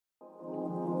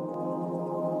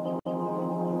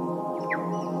Welcome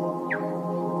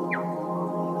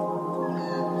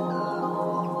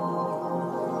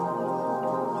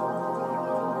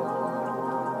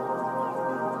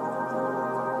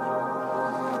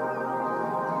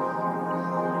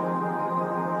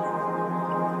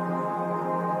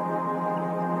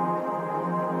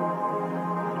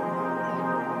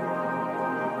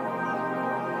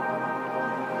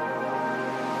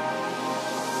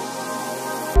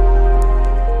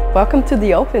to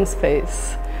the open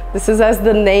space. This is, as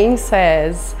the name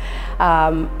says,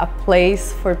 a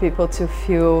place for people to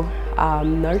feel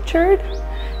nurtured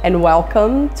and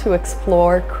welcome to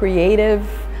explore creative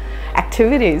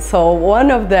activities. So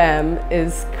one of them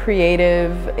is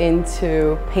creative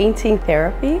into painting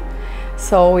therapy.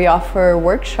 So we offer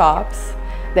workshops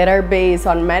that are based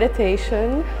on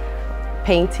meditation,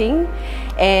 painting,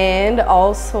 and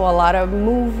also a lot of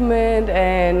movement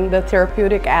and the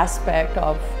therapeutic aspect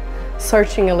of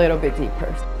searching a little bit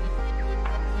deeper.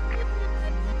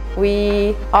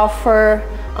 We offer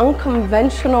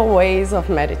unconventional ways of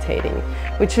meditating,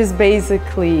 which is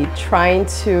basically trying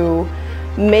to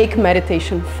make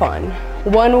meditation fun.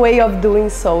 One way of doing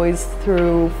so is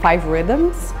through 5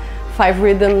 rhythms. 5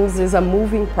 rhythms is a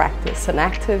moving practice, an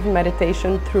active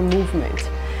meditation through movement.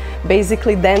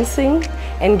 Basically dancing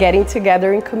and getting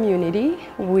together in community.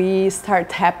 We start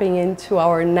tapping into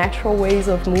our natural ways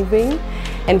of moving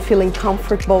and feeling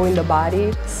comfortable in the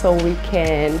body so we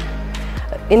can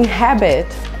inhabit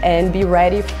and be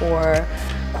ready for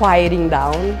quieting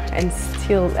down and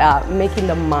still making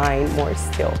the mind more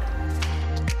still.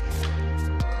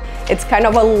 It's kind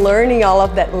of a learning all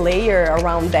of that layer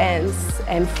around dance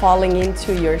and falling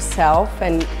into yourself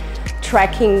and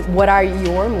tracking what are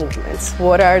your movements,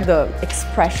 what are the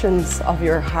expressions of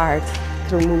your heart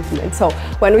through movement. So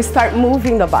when we start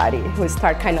moving the body, we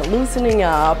start kind of loosening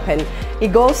up, and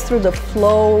it goes through the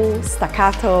flow,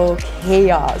 staccato,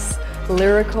 chaos,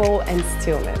 lyrical, and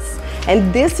stillness.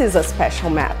 And this is a special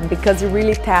map because it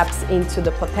really taps into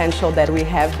the potential that we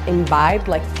have imbibed,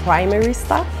 like primary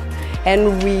stuff,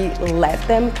 and we let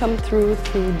them come through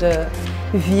the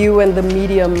view and the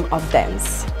medium of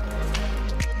dance.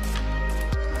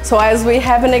 So as we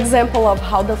have an example of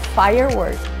how the fire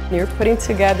works, you're putting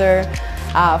together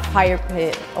a fire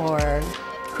pit or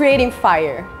creating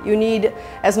fire, you need,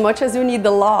 as much as you need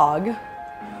the log,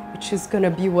 which is going to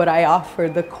be what I offer,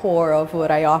 the core of what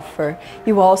I offer,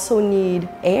 you also need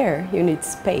air, you need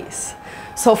space.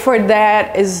 So for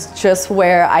that is just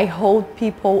where I hold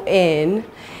people in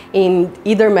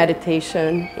either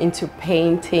meditation, into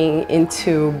painting,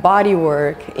 into body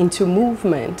work, into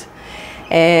movement,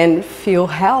 and feel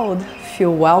held,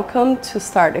 feel welcome to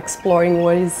start exploring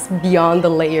what is beyond the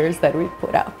layers that we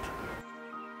put up.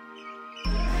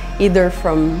 Either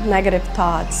from negative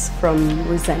thoughts, from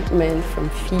resentment, from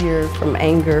fear, from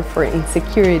anger, from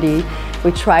insecurity,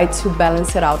 we try to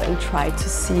balance it out and try to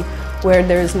see where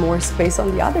there's more space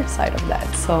on the other side of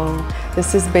that. So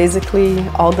this is basically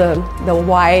all the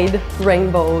wide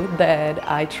rainbow that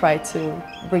I try to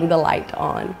bring the light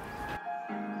on.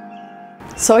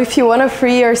 So if you want to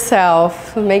free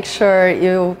yourself, make sure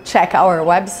you check our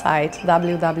website,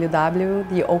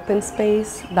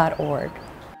 www.theopenspace.org.